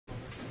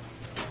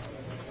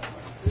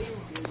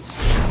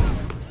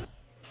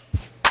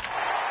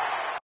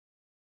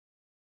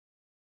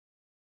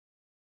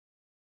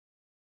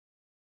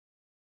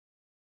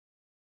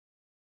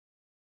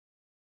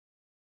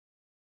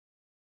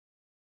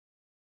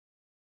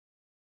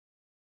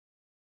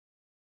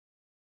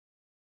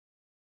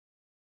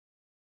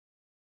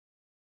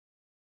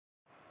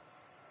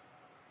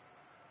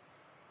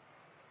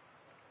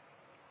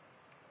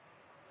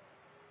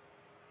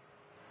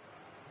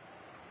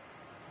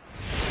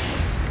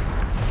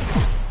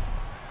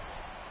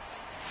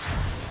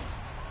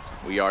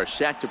We are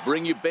set to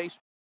bring you base.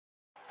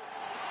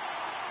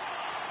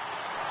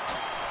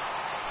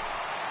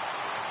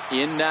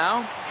 In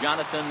now,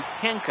 Jonathan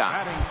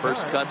Hancock.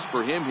 First cuts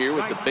for him here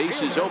with the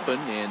bases open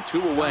and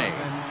 2 away.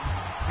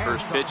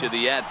 First pitch of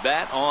the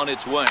at-bat on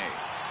its way.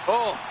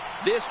 Oh,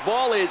 this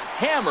ball is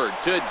hammered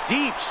to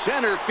deep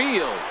center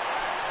field.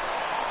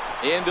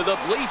 Into the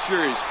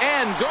bleachers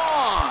and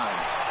gone.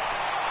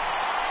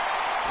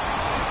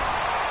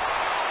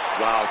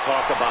 Wow,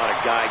 talk about a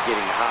guy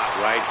getting hot,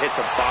 right? Hits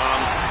a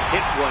bomb,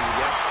 hit one.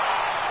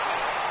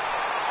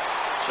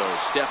 So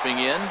stepping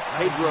in,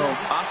 Pedro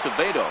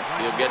Acevedo.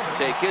 He'll get to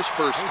take his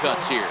first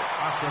cuts here.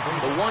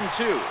 The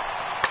 1-2.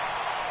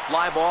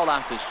 Fly ball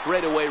out to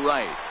straightaway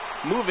right.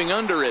 Moving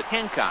under it,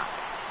 Hancock.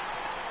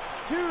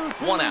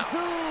 1 out.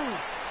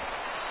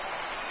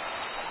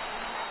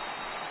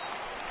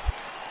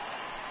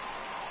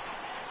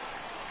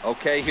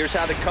 Okay, here's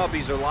how the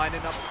Cubbies are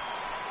lining up.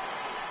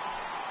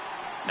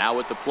 Now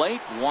at the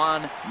plate,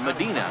 Juan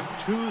Medina.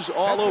 2's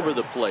all over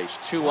the place.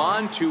 2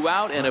 on, 2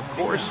 out, and of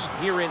course,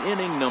 here in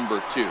inning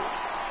number 2.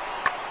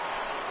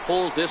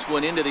 Pulls this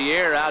one into the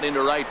air out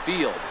into right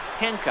field.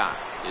 Hancock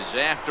is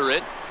after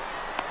it,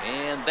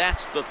 and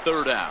that's the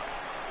 3rd out.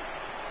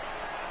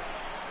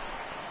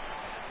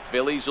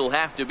 Phillies will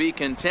have to be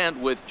content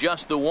with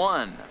just the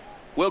 1.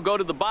 We'll go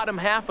to the bottom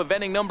half of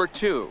inning number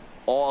 2.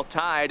 All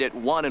tied at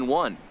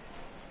 1-1.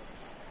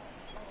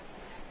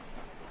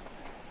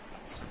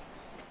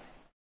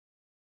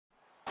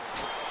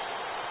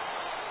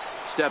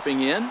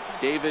 Stepping in,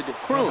 David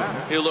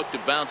Kroon. He'll look to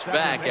bounce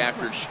back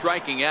after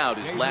striking out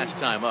his last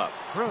time up.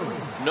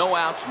 No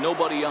outs,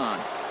 nobody on.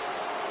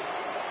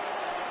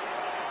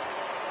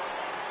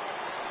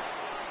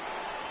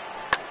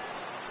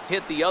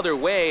 Hit the other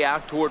way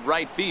out toward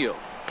right field.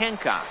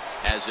 Hancock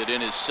has it in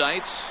his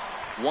sights.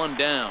 1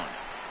 down.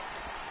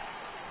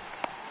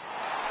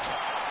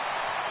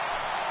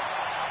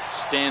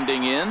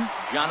 Standing in,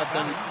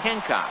 Jonathan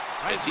Hancock,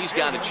 as he's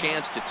got a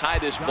chance to tie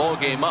this ball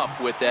game up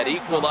with that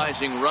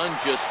equalizing run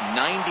just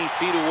 90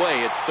 feet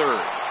away at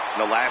 3rd.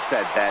 The last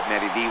at bat,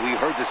 Matty D, we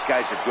heard this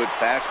guy's a good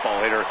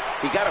fastball hitter.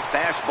 He got a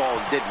fastball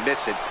and didn't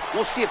miss it.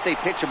 We'll see if they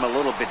pitch him a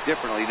little bit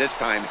differently this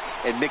time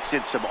and mix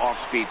in some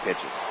off-speed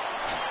pitches.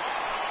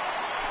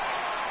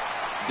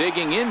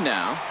 Digging in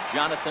now,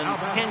 Jonathan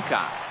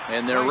Hancock,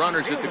 and their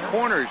runners at the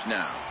corners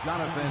now.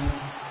 Jonathan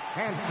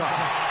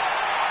Hancock.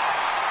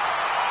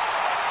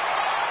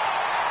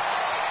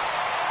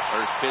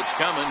 First pitch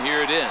coming,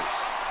 here it is.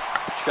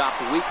 Chopped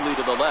weakly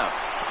to the left.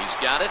 He's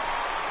got it.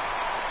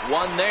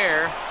 1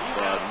 there,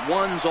 but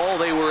 1's all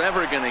they were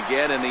ever going to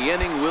get, and the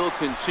inning will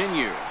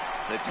continue.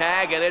 The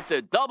tag, and it's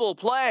a double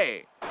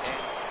play.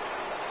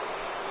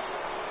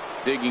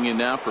 Digging in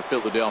now for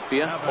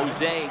Philadelphia,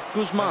 Jose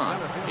Guzman.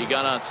 He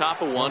got on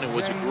top of one and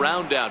was a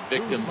ground out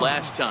victim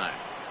last time.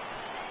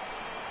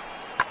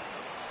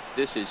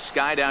 This is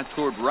skied out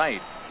toward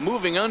right.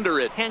 Moving under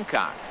it,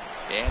 Hancock.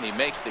 And he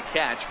makes the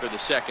catch for the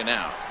 2nd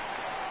out.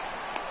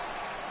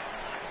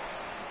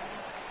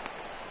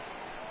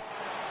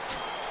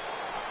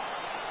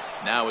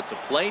 Now at the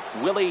plate,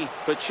 Willie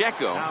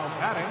Pacheco. Now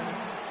batting,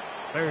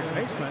 3rd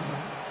baseman,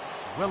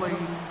 Willie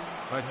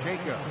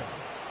Pacheco.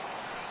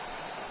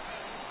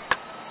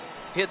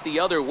 Hit the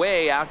other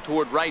way out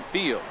toward right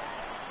field.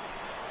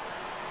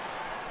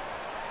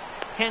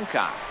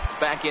 Hancock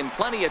back in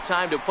plenty of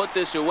time to put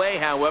this away,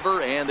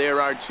 however, and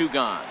there are 2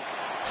 gone.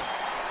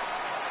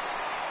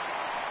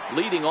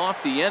 Leading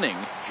off the inning,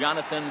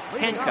 Jonathan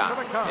Hancock,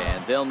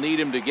 and they'll need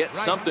him to get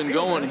something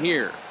going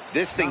here.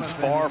 This thing's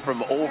far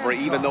from over,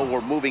 even though we're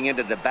moving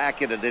into the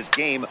back end of this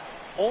game.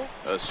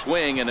 A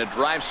swing and a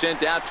drive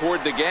sent out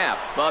toward the gap,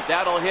 but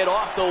that'll hit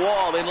off the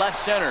wall in left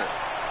center.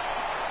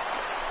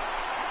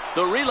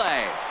 The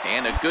relay,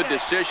 and a good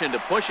decision to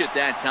push it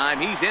that time.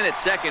 He's in at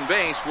second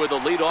base with a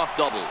leadoff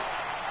double.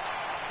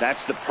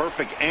 That's the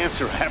perfect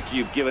answer after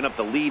you've given up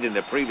the lead in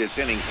the previous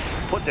inning.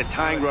 Put the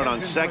tying run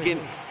on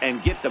second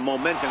and get the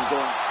momentum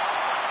going.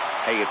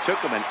 Hey, it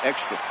took them an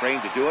extra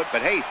frame to do it,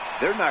 but hey,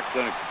 they're not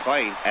going to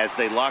complain as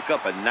they lock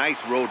up a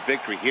nice road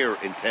victory here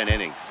in 10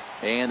 innings.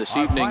 And this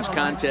evening's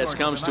contest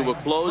comes to a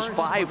close,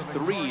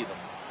 5-3.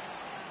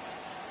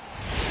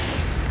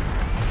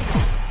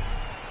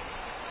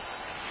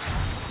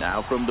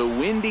 Now from the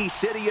windy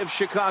city of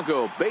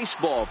Chicago,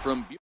 baseball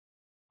from...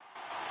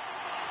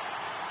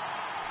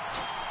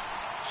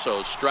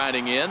 So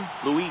striding in,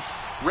 Luis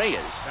Reyes.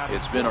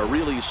 It's been a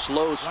really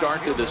slow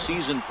start to the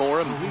season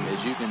for him,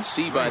 as you can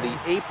see by the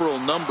April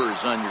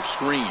numbers on your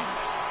screen.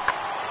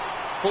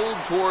 Pulled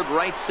toward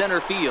right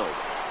center field.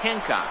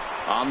 Hancock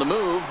on the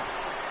move.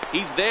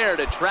 He's there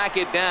to track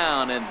it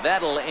down, and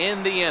that'll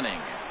end the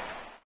inning.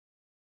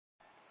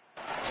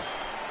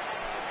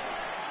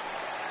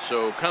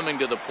 So coming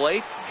to the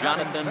plate,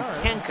 Jonathan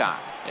Hancock,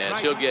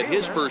 as he'll get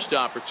his first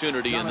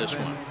opportunity in this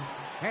one.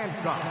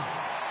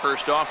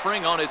 First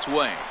offering on its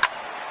way.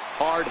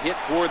 Hard hit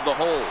toward the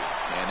hole,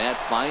 and that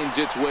finds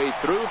its way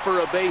through for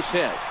a base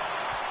hit.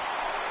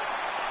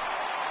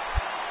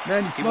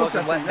 Man, he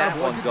wasn't letting that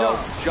one go.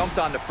 Jumped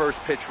on the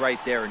first pitch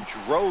right there and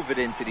drove it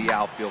into the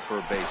outfield for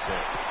a base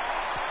hit.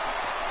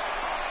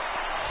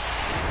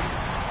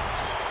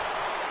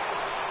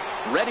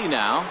 Ready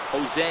now,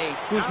 Jose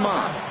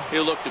Guzman.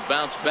 He'll look to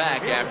bounce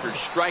back after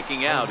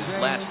striking out his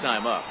last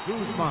time up.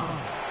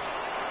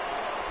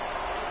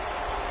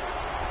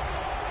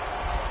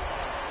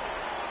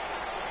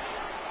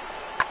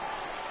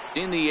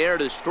 In the air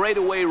to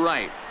straightaway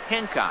right.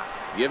 Hancock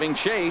giving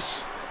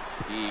chase.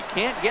 He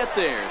can't get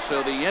there,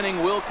 so the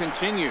inning will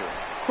continue.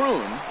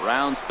 Kroon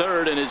rounds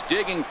third and is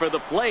digging for the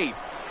plate.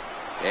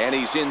 And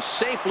he's in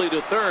safely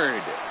to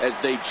third as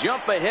they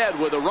jump ahead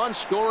with a run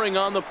scoring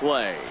on the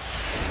play.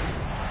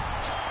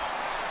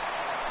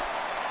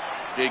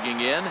 Digging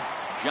in,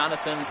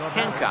 Jonathan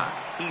Hancock.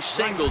 He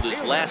singled his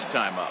last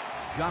time up.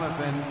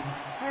 Jonathan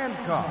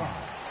Hancock.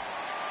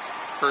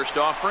 First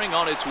offering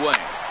on its way.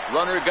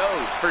 Runner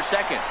goes for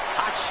second.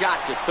 Hot shot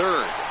to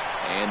third.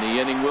 And the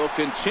inning will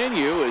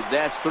continue as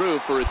that's through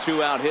for a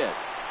 2-out hit.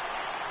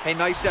 Hey,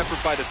 nice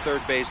effort by the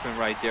third baseman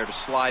right there to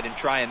slide and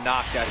try and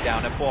knock that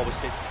down. That ball was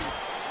hit.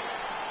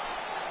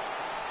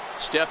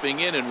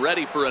 Stepping in and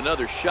ready for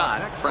another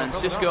shot,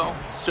 Francisco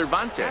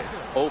Cervantes.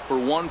 0 for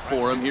 1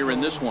 for him here in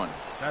this one.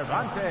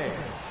 Cervantes.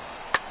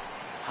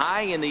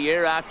 High in the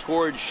air out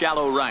towards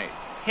shallow right.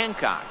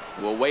 Hancock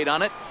will wait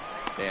on it.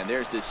 And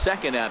there's the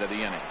second out of the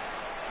inning.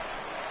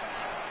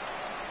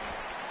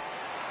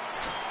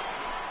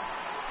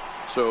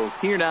 So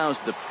here now's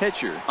the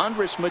pitcher,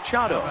 Andres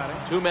Machado.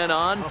 2 men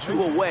on,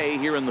 2 away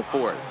here in the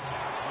fourth.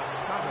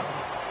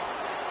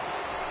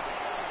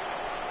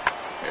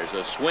 There's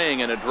a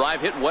swing and a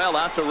drive hit well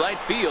out to right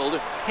field.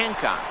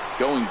 Hancock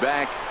going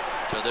back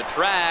to the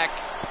track,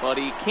 but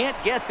he can't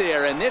get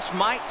there, and this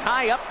might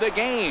tie up the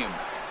game.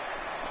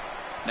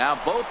 Now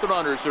both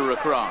runners are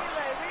across.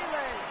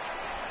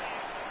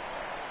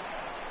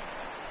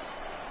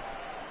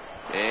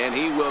 And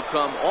he will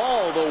come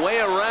all the way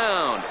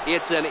around.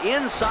 It's an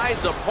inside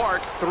the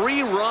park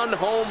 3-run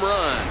home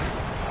run.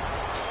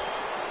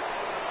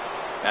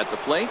 At the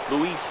plate,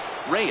 Luis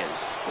Reyes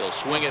will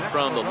swing it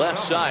from the left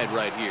side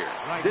right here.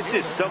 This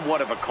is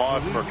somewhat of a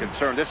cause for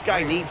concern. This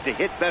guy needs to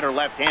hit better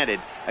left-handed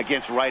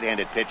against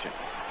right-handed pitching.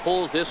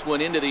 Pulls this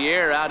one into the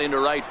air out into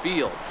right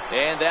field.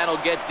 And that'll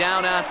get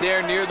down out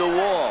there near the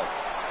wall.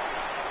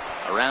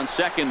 Around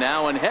second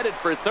now and headed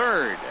for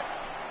third.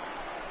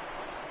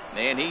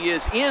 And he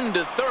is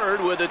into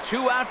third with a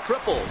 2-out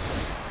triple.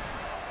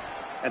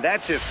 And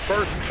that's his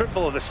first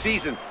triple of the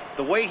season.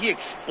 The way he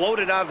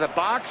exploded out of the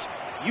box,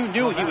 you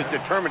knew he was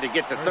determined to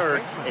get to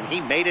third, and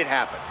he made it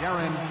happen.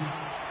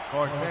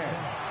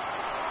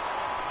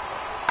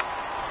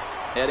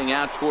 Heading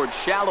out towards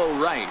shallow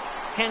right.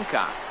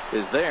 Hancock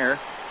is there.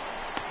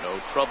 No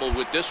trouble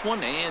with this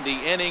one, and the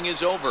inning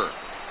is over.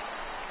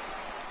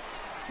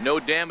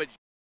 No damage.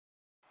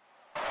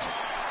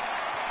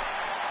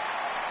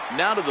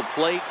 Now to the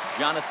plate,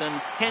 Jonathan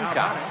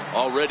Hancock.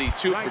 Already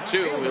 2 for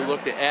 2. He'll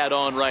look to add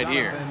on right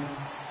here.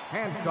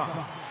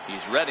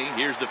 He's ready.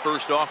 Here's the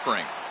first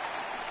offering.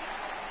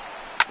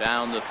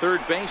 Down the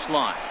third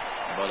baseline.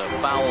 But a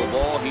foul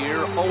ball here,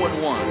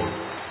 0-1.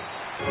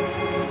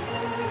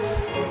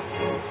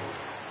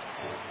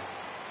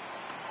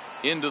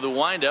 Into the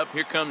windup.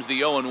 Here comes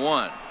the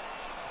 0-1.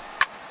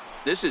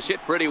 This is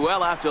hit pretty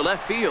well out to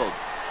left field.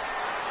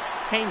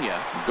 Pena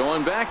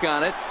going back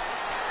on it.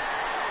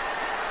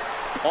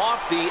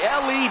 Off the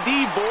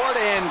LED board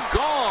and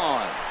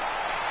gone.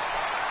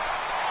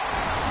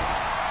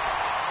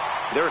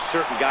 There are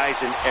certain guys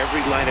in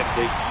every lineup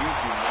that you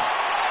do not.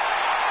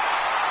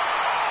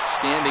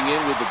 Standing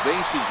in with the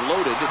bases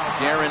loaded,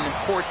 Darren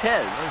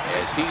Cortez,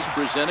 as he's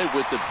presented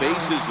with the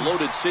bases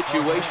loaded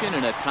situation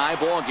in a tie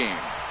ball game.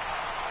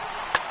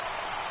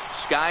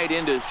 Skied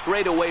into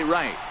straightaway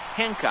right.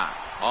 Hancock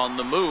on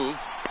the move.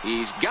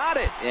 He's got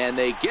it, and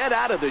they get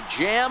out of the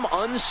jam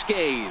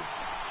unscathed.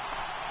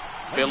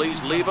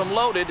 Phillies leave them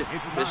loaded.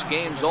 This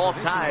game's all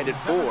tied at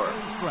 4.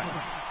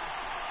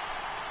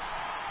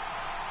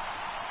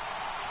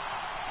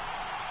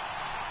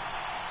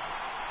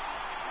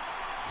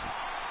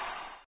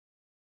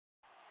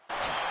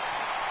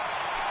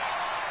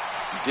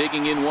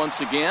 Digging in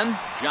once again,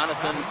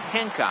 Jonathan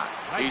Hancock.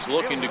 He's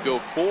looking to go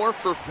 4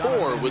 for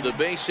 4 with a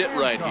base hit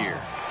right here.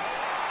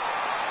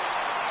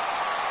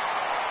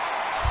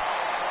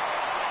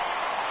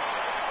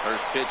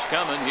 First pitch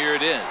coming. Here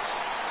it is.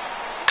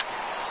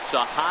 It's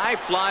a high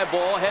fly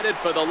ball headed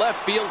for the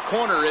left field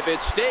corner. If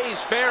it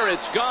stays fair,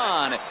 it's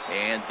gone.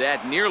 And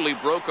that nearly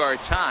broke our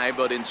tie,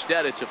 but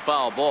instead it's a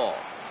foul ball.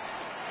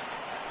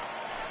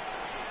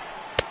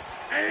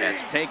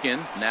 That's taken.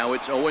 Now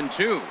it's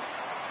 0-2.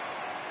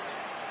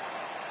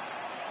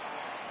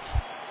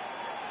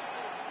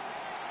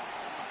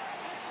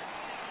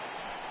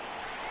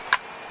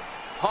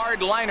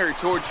 Hard liner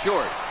towards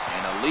short.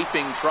 And a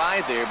leaping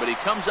try there, but he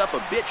comes up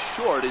a bit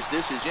short as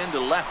this is into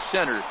left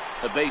center.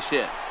 A base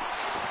hit.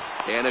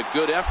 And a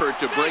good effort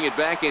to bring it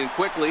back in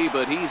quickly,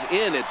 but he's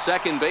in at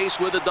second base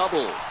with a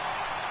double.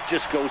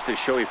 Just goes to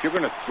show you, if you're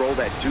going to throw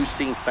that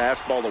two-seam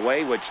fastball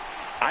away, which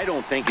I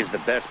don't think is the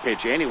best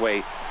pitch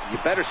anyway, you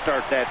better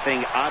start that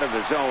thing out of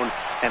the zone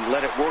and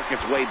let it work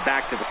its way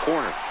back to the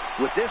corner.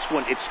 With this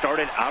one, it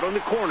started out on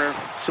the corner,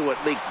 so it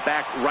leaked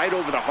back right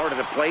over the heart of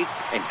the plate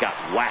and got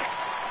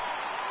whacked.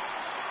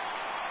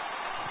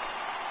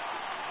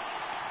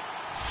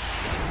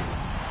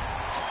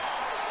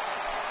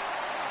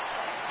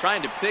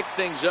 Trying to pick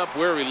things up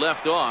where he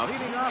left off,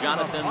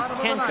 Jonathan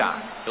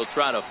Hancock. He'll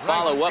try to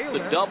follow up the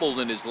double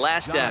in his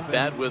last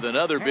at-bat with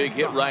another big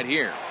hit right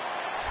here.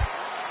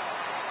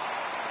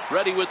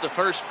 Ready with the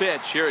first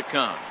pitch. Here it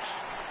comes.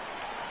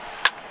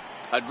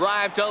 A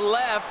drive to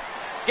left.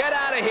 Get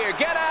out of here.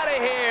 Get out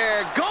of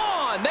here.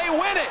 Gone. They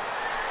win it.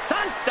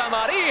 Santa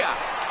Maria.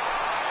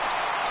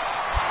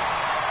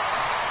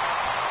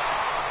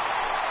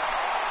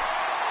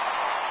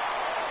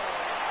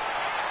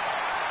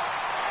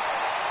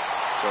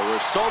 So a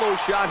solo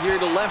shot here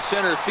to left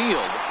center field,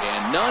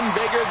 and none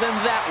bigger than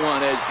that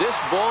one as this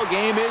ball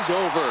game is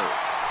over.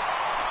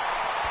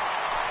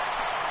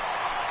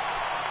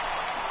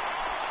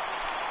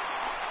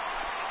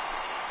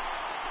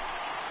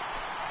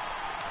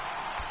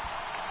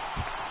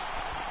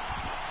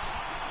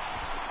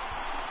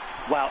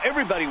 Wow,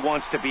 everybody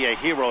wants to be a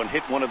hero and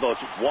hit one of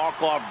those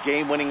walk-off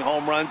game-winning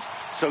home runs.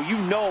 So you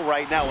know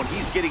right now when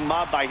he's getting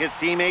mobbed by his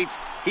teammates,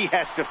 he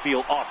has to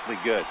feel awfully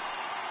good.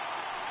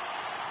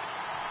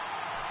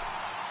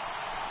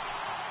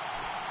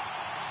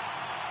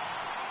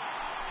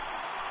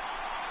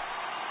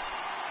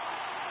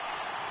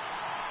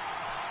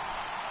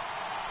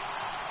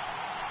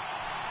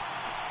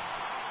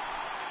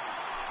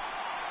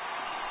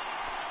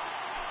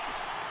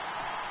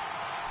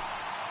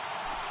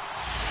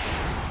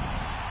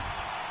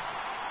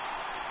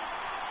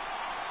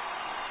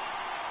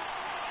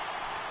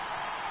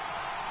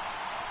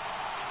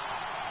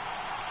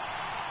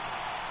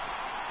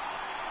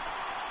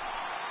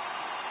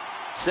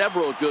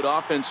 Several good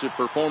offensive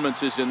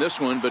performances in this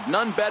one, but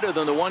none better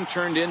than the one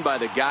turned in by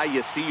the guy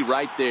you see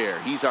right there.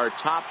 He's our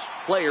top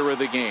player of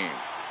the game.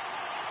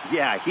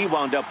 Yeah, he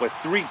wound up with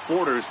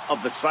 3/4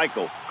 of the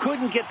cycle.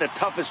 Couldn't get the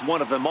toughest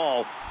one of them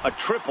all, a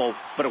triple,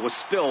 but it was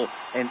still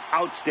an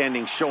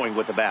outstanding showing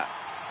with the bat.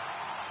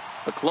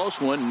 A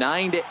close one,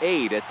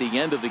 9-8 at the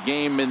end of the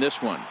game in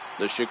this one.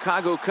 The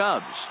Chicago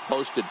Cubs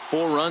posted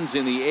 4 runs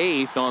in the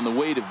 8th on the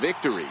way to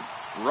victory.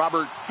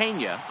 Robert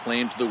Pena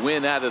claims the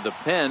win out of the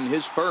pen,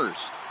 his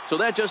first. So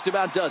that just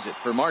about does it.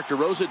 For Mark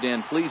DeRosa,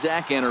 Dan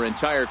Plesac, and our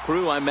entire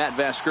crew, I'm Matt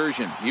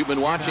Vasgersian. You've been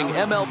watching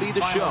MLB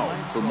The Show.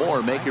 For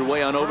more, make your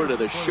way on over to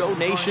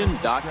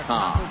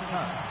theshownation.com.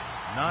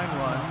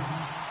 9-1.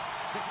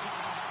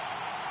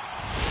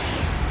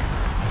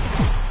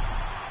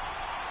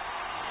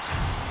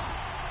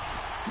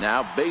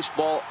 Now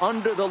baseball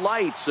under the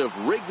lights of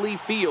Wrigley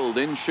Field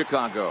in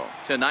Chicago.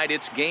 Tonight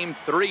it's game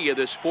 3 of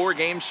this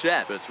 4-game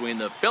set between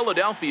the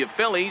Philadelphia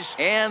Phillies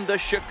and the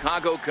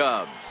Chicago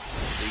Cubs.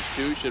 These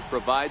two should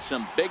provide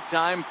some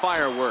big-time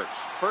fireworks.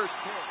 First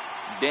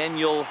pitch.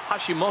 Daniel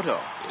Hashimoto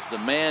is the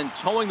man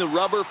towing the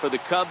rubber for the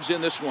Cubs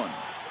in this one.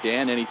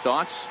 Dan, any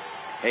thoughts?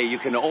 Hey, you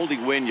can only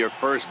win your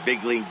first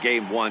big league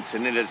game once,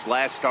 and in his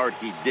last start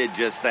he did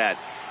just that.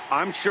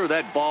 I'm sure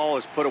that ball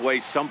is put away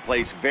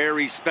someplace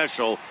very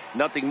special.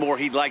 Nothing more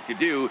he'd like to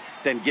do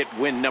than get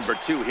win number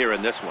 2 here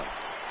in this one.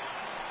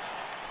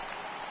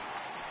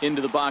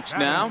 Into the box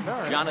now,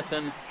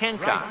 Jonathan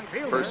Hancock.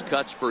 First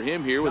cuts for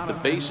him here with the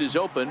bases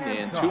open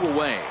and 2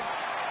 away.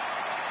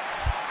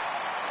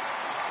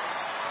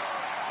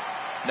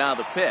 Now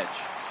the pitch.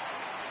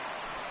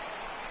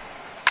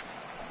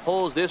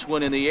 Pulls this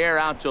one in the air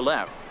out to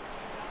left.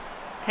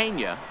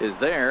 Pena is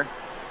there.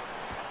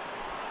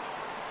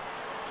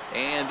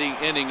 And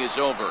the inning is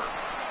over.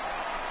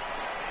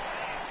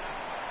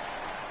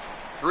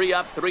 3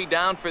 up, 3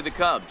 down for the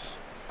Cubs.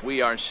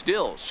 We are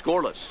still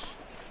scoreless.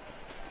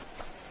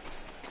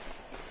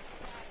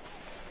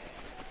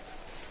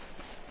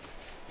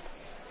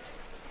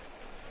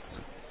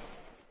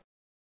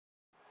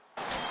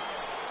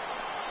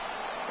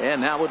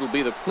 And now it'll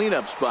be the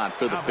cleanup spot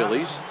for the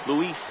Phillies.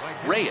 Luis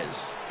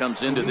Reyes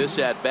comes into this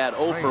at bat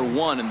 0 for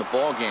 1 in the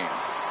ball game.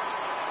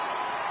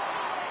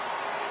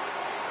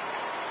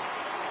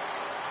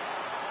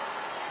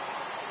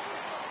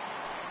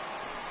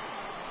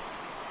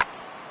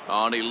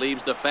 Oh, and he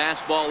leaves the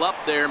fastball up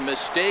there.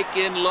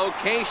 Mistaken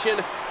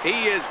location.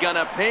 He is going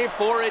to pay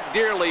for it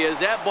dearly as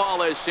that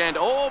ball is sent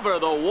over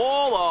the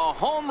wall. A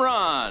home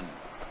run.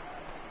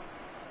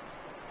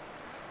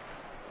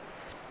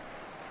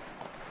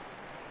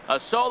 A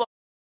solo.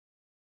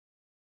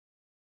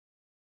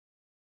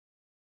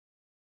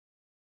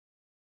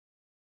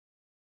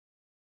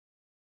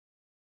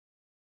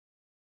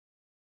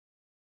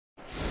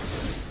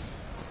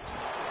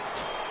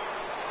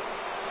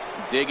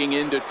 Digging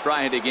in to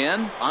try it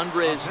again,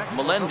 Andres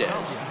Melendez,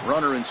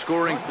 runner in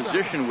scoring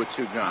position with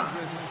 2 gone.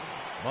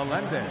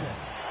 Melendez.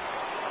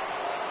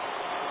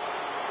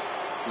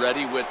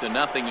 Ready with the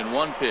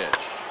 0-1 pitch.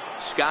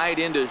 Skied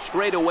into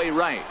straightaway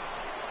right.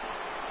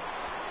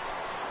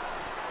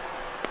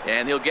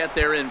 And he'll get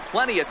there in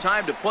plenty of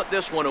time to put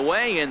this one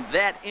away, and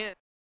that in.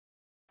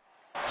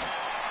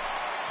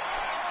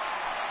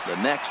 The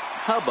next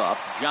Cub up,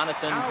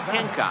 Jonathan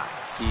Hancock.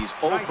 He's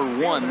 0 for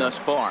 1 thus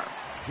far.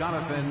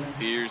 Jonathan.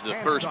 Here's the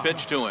first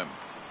pitch to him.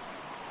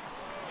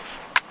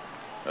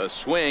 A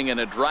swing and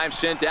a drive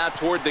sent out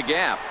toward the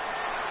gap.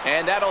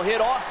 And that'll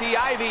hit off the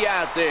ivy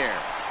out there.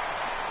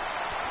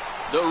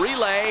 The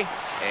relay,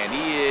 and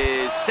he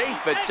is is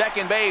safe at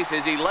second base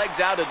as he legs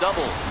out a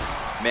double.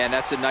 Man,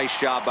 that's a nice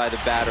job by the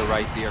batter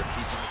right there.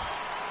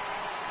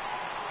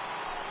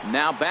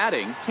 Now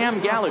batting,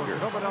 Cam Gallagher.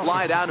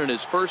 Flied out in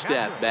his first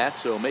at-bat,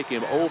 so make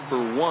him 0 for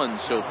 1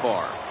 so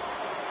far.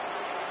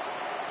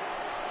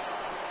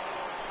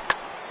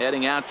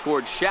 Heading out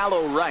towards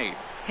shallow right.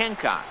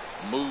 Hancock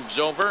moves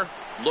over,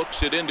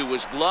 looks it into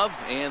his glove,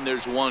 and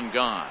there's one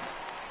gone.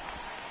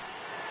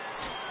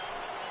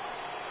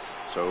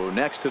 So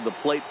next to the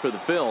plate for the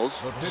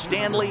Phils,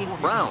 Stanley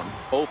Brown.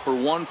 0 for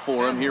 1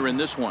 for him here in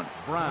this one.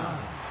 Brown.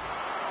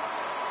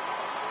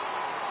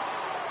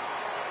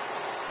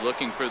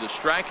 Looking for the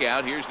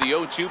strikeout. Here's the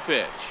 0-2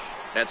 pitch.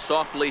 That's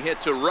softly hit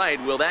to right.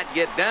 Will that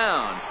get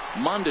down?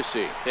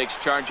 Mondesi takes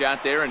charge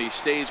out there, and he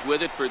stays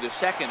with it for the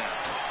second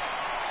out.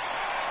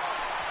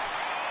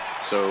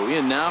 So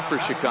in now for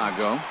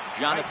Chicago,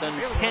 Jonathan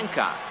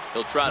Hancock.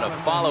 He'll try to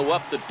follow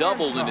up the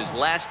double in his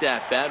last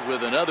at-bat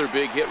with another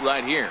big hit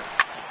right here.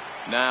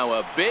 Now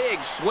a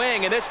big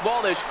swing, and this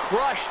ball is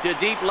crushed to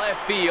deep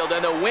left field,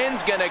 and the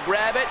wind's going to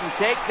grab it and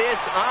take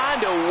this on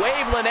to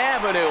Waveland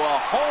Avenue. A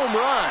home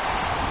run.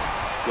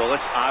 Well,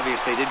 it's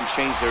obvious they didn't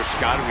change their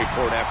scouting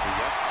report after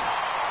yesterday.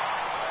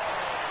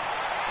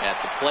 At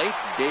the plate,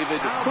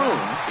 David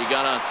Kroon. He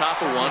got on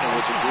top of one and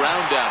was a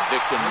ground out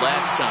victim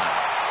last time.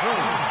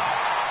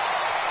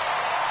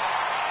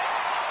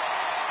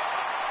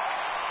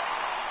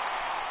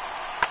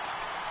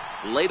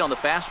 Late on the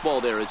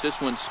fastball there as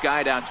this one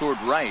skied out toward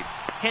right.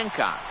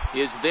 Hancock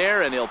is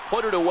there, and he'll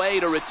put it away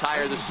to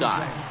retire the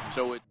side.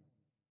 So it.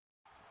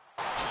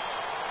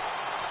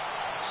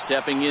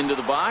 Stepping into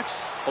the box,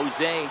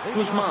 Jose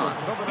Guzman.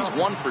 He's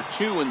 1 for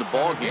 2 in the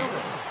ballgame.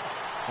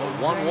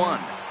 1-1.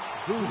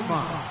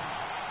 Guzman.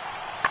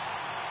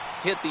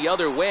 Hit the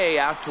other way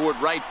out toward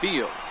right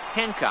field.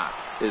 Hancock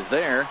is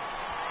there.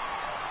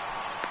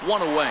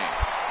 1 away.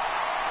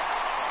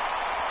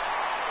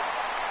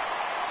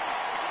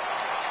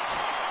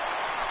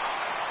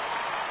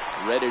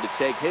 Ready to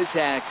take his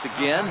hacks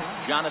again,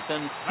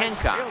 Jonathan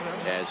Hancock,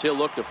 as he'll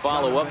look to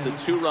follow up the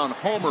 2-run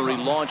homer he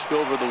launched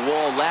over the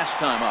wall last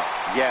time up.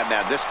 Yeah,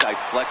 man, this guy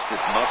flexed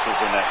his muscles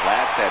in that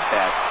last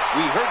at-bat.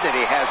 We heard that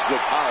he has good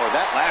power.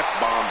 That last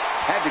bomb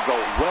had to go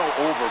well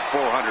over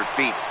 400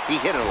 feet. He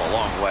hit it a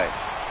long way.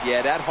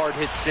 Yeah, that hard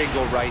hit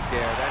single right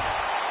there.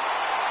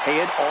 Hey,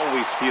 it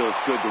always feels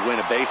good to win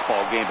a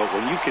baseball game, but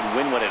when you can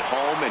win one at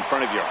home in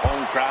front of your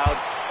home crowd,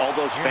 all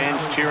those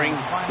fans cheering,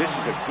 this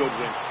is a good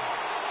win.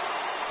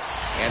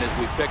 And as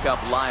we pick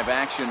up live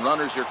action,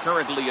 runners are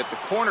currently at the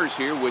corners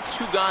here with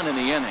 2 gone in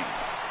the inning.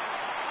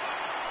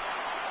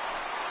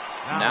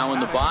 Now in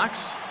the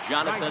box,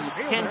 Jonathan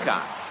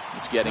Hancock.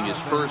 He's getting his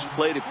first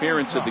plate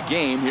appearance of the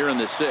game here in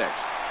the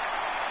 6th.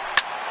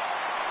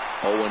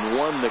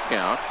 0-1 the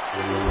count.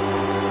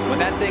 When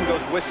that thing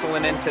goes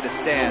whistling into the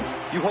stands,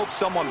 you hope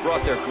someone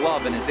brought their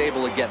glove and is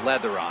able to get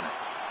leather on it.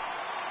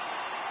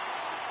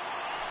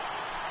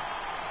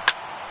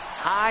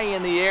 High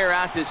in the air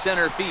out to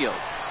center field.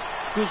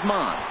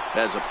 Guzman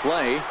has a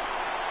play.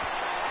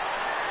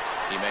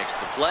 He makes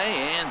the play,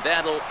 and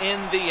that'll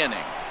end the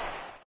inning.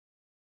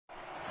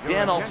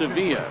 Dan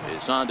Altavia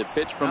is on to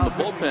pitch from the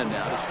bullpen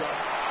now to start.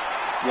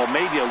 Well,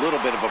 maybe a little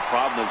bit of a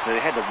problem is they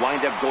had to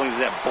wind up going to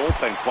that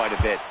bullpen quite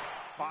a bit.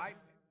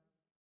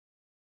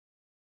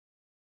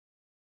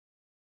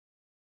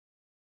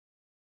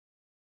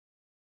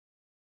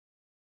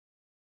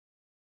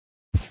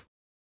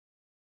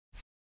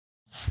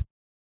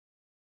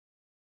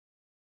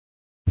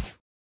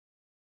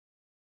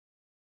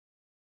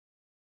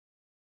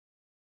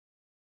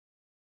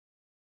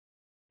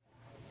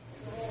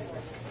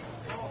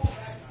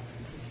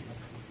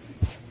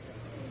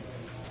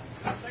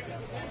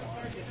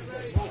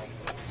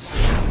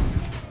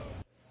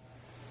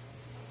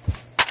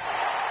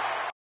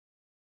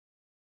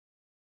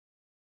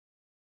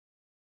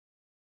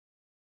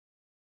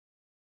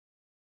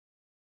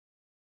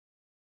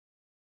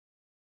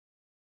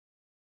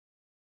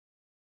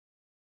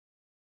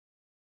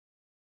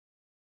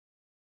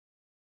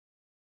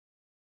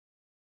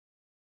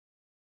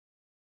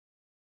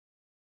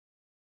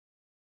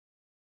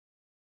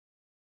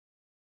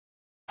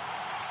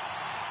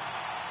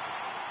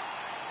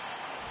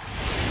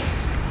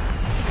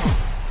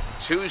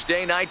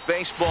 Tuesday night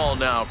baseball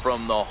now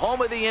from the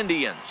home of the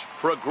Indians,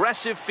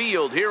 Progressive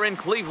Field here in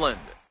Cleveland.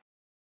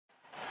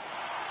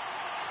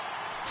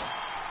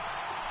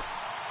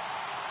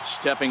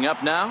 Stepping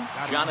up now,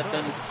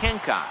 Jonathan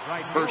Hancock.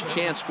 First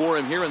chance for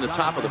him here in the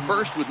top of the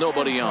first with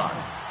nobody on.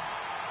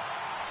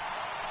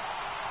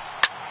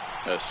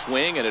 A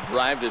swing and a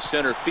drive to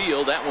center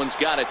field. That one's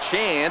got a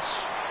chance.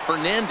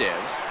 Fernandez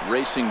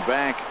racing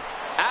back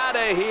out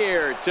of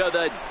here to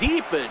the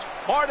deepest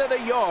part of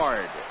the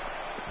yard.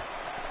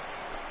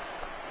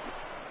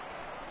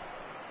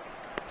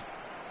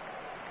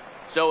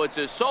 So it's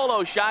a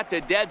solo shot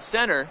to dead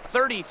center.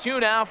 32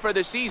 now for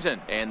the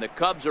season. And the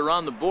Cubs are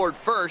on the board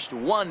first,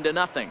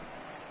 1-0.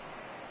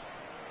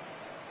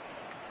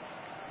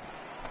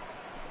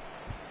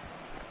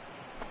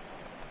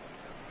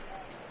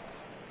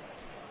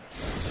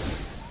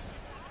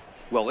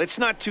 Well, it's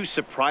not too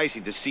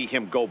surprising to see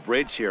him go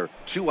bridge here.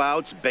 2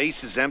 outs,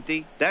 base is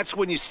empty. That's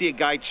when you see a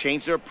guy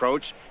change their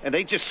approach, and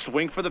they just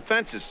swing for the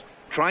fences,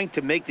 trying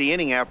to make the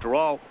inning after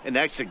all, and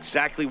that's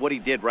exactly what he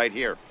did right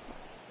here.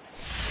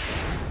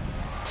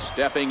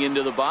 Stepping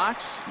into the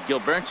box,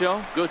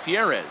 Gilberto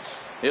Gutierrez.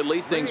 He'll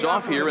lead things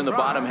off here in the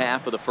bottom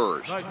half of the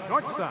first. The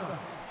shortstop,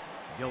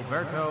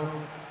 Gilberto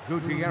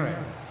Gutierrez.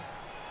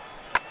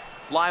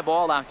 Fly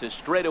ball out to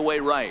straightaway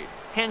right.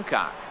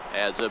 Hancock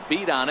has a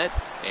beat on it,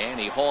 and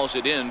he hauls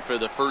it in for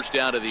the first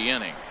out of the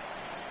inning.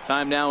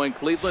 Time now in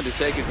Cleveland to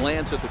take a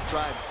glance at the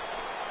Tribes.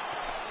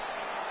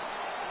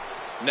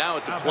 Now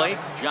at the plate,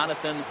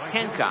 Jonathan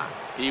Hancock.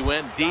 He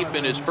went deep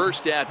in his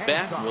first at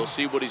bat. We'll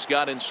see what he's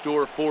got in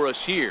store for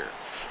us here.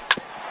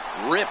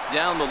 Ripped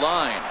down the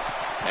line.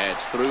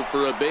 That's through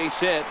for a base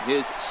hit,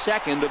 his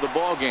second of the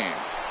ball game.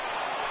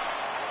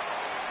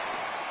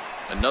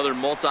 Another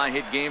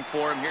multi-hit game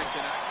for him here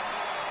tonight.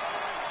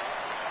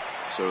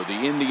 So the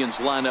Indians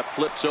lineup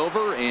flips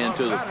over, and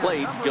to the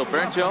plate,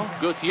 Gilberto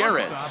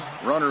Gutierrez.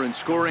 Runner in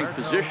scoring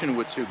position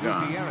with two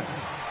gone.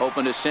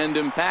 Hoping to send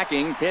him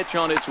packing. Pitch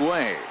on its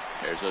way.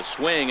 There's a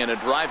swing and a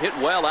drive hit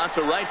well out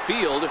to right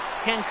field.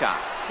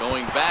 Hancock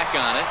going back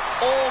on it.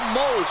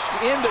 Almost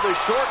into the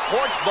short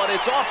porch, but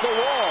it's off the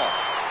wall.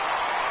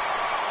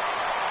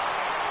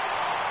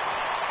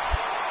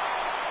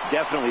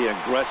 Definitely an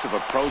aggressive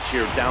approach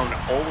here, down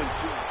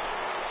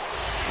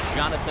 0-2.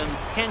 Jonathan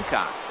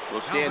Hancock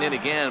will stand in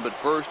again, but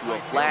first we'll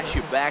flash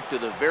you back to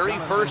the very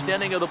first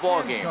inning of the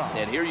ball game.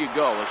 And here you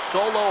go, a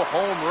solo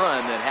home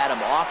run that had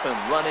him off and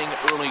running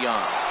early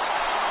on.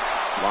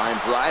 Line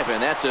drive,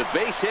 and that's a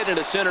base hit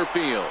into center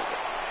field.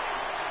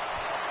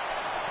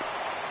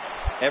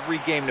 Every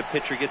game the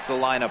pitcher gets the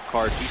lineup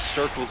card, he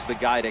circles the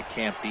guy that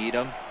can't beat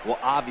him. Well,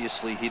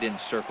 obviously he didn't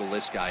circle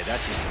this guy.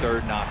 That's his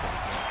third knock of the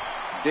game.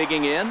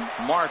 Digging in,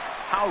 Mark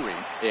Howry.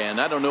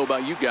 And I don't know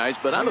about you guys,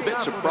 but I'm a bit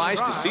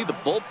surprised to see the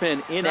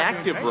bullpen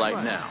inactive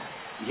right now.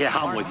 Yeah,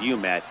 I'm with you,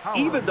 Matt.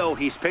 Even though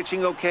he's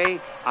pitching okay,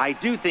 I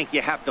do think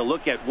you have to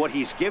look at what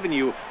he's given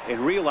you and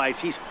realize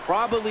he's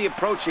probably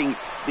approaching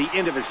the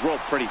end of his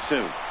rope pretty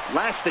soon.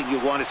 Last thing you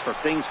want is for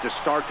things to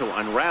start to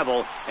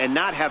unravel and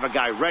not have a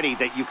guy ready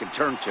that you can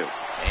turn to.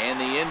 And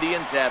the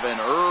Indians have an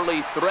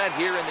early threat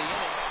here in the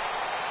inning.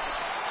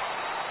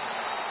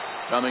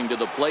 Coming to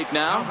the plate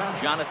now,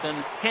 Jonathan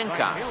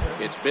Hancock.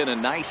 It's been a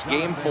nice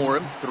game for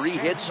him. 3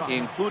 hits,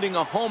 including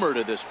a homer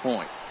to this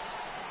point.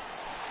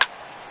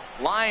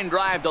 Line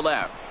drive to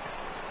left.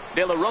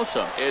 De La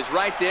Rosa is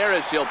right there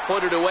as he'll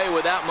put it away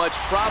without much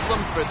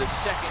problem for the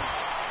second.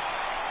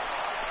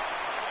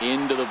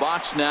 Into the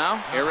box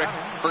now, Eric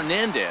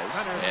Fernandez,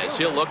 as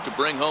he'll look to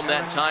bring home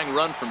that tying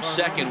run from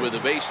second with a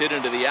base hit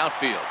into the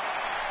outfield.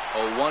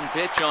 0-1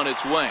 pitch on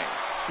its way.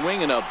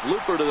 Swinging a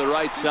blooper to the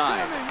right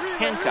side.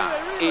 Hancock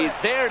is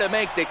there to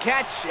make the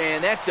catch,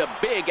 and that's a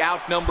big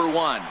out, number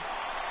 1.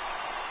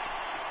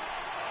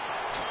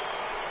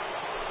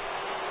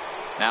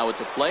 Now at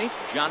the plate,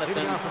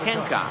 Jonathan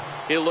Hancock.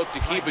 He'll look to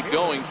keep it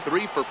going.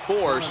 3 for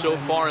 4 so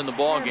far in the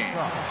ballgame.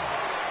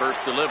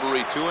 First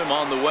delivery to him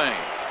on the way.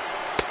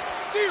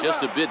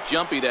 Just a bit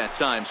jumpy that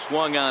time.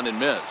 Swung on and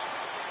missed.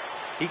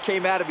 He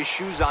came out of his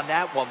shoes on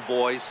that one,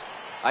 boys.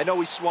 I know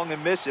he swung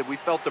and missed it. We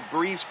felt the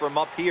breeze from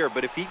up here,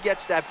 but if he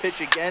gets that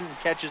pitch again and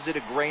catches it a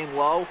grain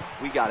low,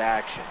 we got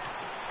action.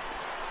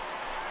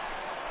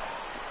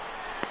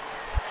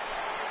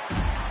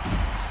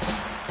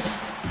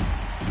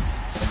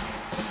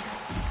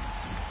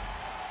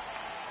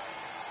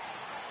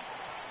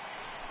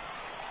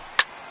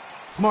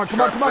 Come on,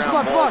 come on, come on, come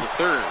on, come on.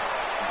 Third.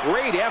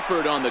 Great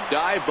effort on the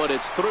dive, but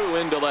it's through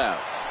into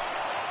left.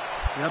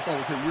 Yeah, that ball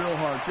was hit real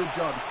hard. Good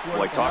job.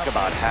 Boy, talk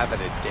about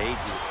having a day.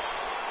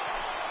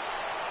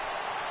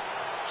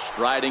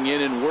 Striding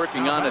in and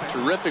working on a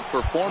terrific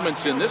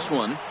performance in this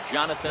one,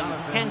 Jonathan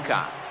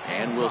Hancock.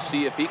 And we'll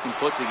see if he can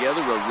put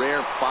together a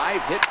rare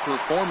 5-hit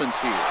performance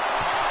here.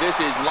 This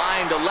is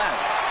line to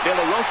left. De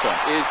La Rosa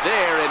is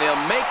there, and he'll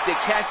make the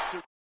catch.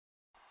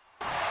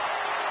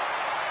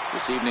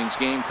 This evening's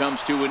game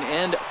comes to an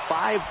end.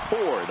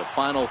 5-4, the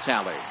final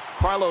tally.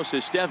 Carlos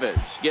Estevez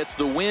gets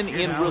the win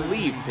in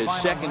relief, his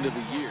second of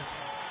the year.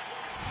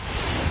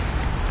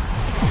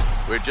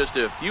 We're just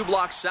a few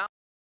blocks south.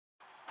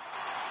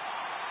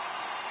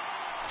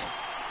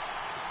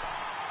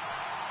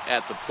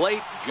 At the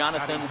plate,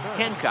 Jonathan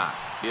Hancock.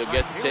 He'll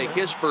get to take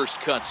his first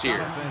cuts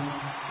here.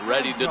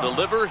 Ready to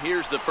deliver.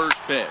 Here's the first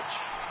pitch.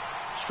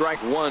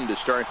 Strike 1 to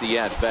start the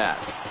at-bat.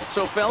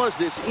 So, fellas,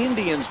 this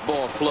Indians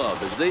ball club,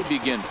 as they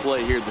begin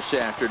play here this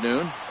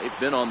afternoon, they've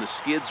been on the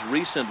skids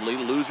recently,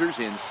 losers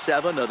in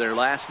 7 of their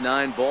last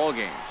 9 ball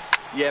games.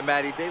 Yeah,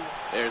 Matty,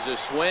 there's a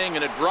swing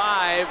and a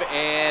drive,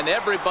 and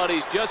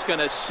everybody's just going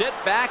to sit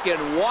back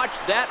and watch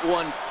that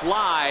one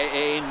fly.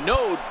 A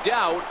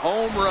no-doubt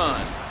home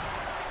run.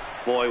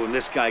 Boy, when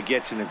this guy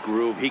gets in a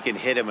groove, he can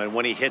hit him, and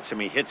when he hits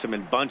him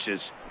in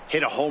bunches.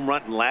 Hit a home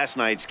run in last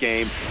night's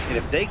game, and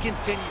if they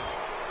continue...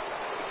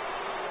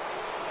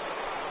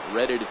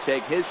 Ready to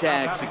take his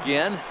hacks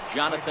again,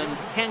 Jonathan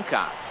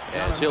Hancock.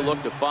 as he'll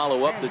look to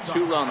follow up the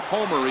 2-run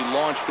homer he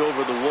launched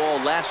over the wall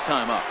last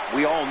time up.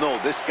 We all know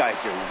this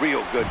guy's a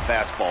real good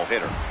fastball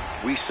hitter.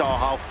 We saw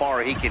how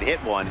far he could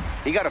hit one.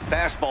 He got a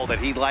fastball that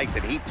he liked,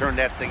 and he turned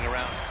that thing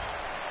around.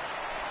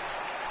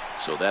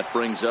 So that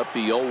brings up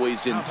the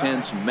always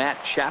intense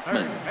Matt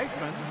Chapman.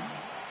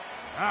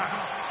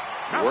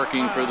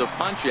 Working for the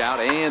punch out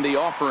and the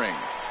offering.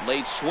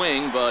 Late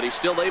swing, but he's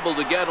still able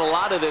to get a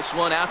lot of this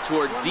one out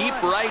toward deep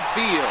right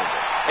field.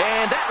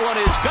 And that one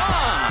is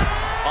gone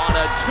on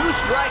a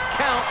 2-strike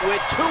count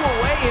with 2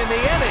 away in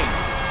the inning.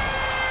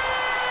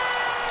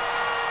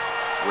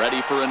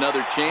 Ready for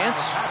another chance?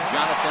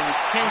 Jonathan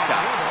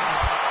Hancock.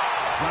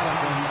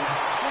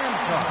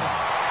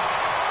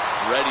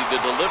 Ready to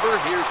deliver.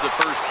 Here's the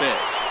first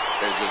pitch.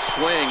 There's a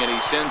swing, and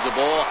he sends a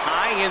ball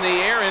high in the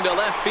air into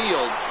left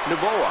field.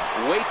 Novoa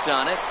waits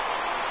on it,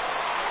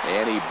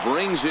 and he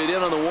brings it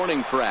in on the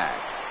warning track.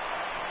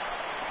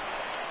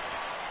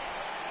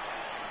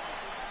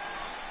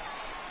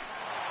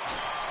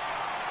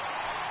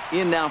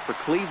 In now for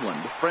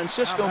Cleveland,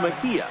 Francisco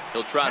Mejia.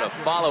 He'll try to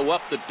follow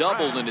up the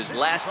double in his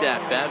last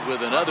at-bat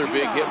with another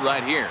big hit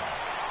right here.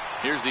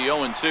 Here's the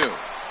 0-2.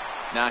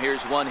 Now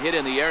here's one hit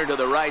in the air to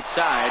the right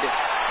side,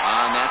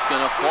 and that's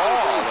going to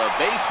fall. A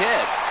base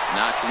hit.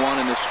 Notch one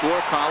in the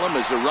score column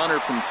as the runner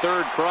from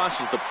third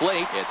crosses the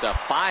plate. It's a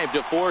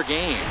 5-4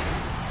 game.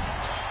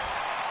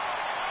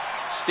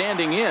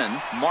 Standing in,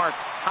 Mark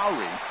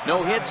Howry.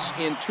 No hits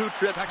in 2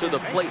 trips to the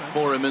plate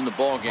for him in the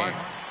ballgame.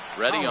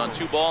 Ready on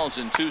 2 balls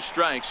and 2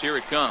 strikes. Here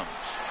it comes.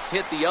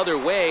 Hit the other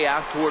way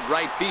out toward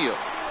right field.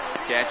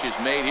 Catch is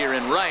made here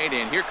in right,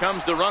 and here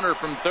comes the runner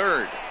from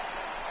third.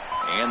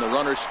 And the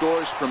runner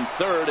scores from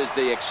third as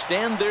they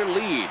extend their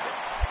lead.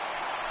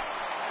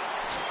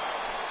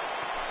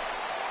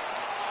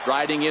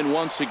 Striding in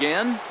once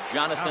again,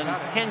 Jonathan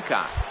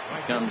Hancock.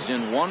 He comes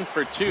in 1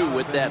 for 2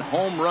 with that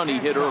home run he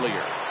hit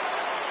earlier.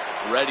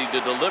 Ready to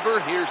deliver.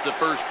 Here's the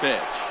first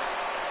pitch.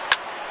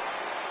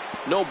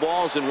 No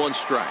balls and 1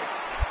 strike.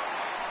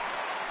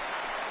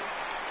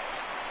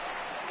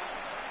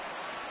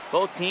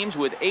 Both teams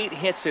with 8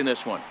 hits in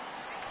this one.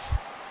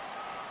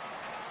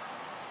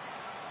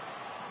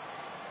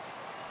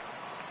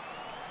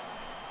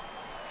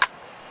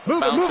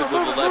 Bounce it to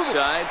the left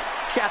side.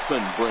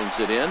 Chapman brings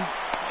it in.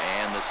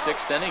 And the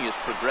 6th inning is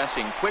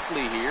progressing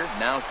quickly here.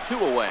 Now 2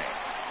 away.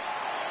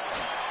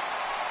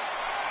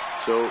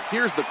 So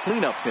here's the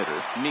cleanup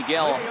hitter,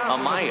 Miguel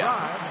Amaya.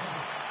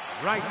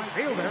 Right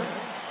fielder,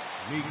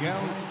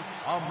 Miguel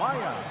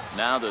Amaya.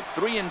 Now the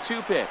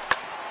 3-2 pitch.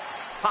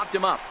 Popped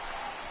him up.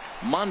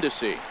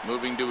 Mondesi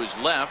moving to his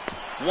left.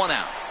 1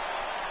 out.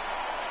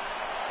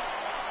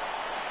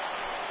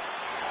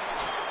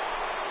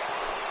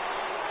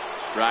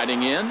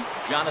 Striding in,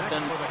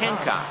 Jonathan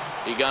Hancock.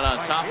 He got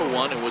on top of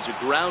one and was a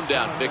ground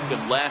out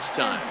victim last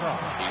time.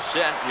 He's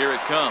set. Here it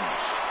comes.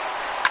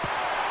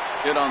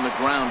 Hit on the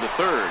ground to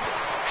third.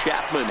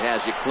 Chapman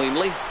has it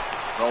cleanly.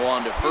 Throw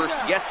on to first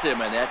gets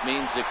him, and that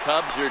means the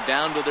Cubs are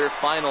down to their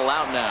final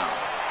out now.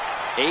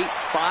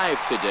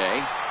 8-5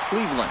 today.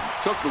 Cleveland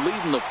took the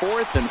lead in the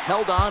 4th and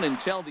held on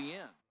until the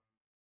end.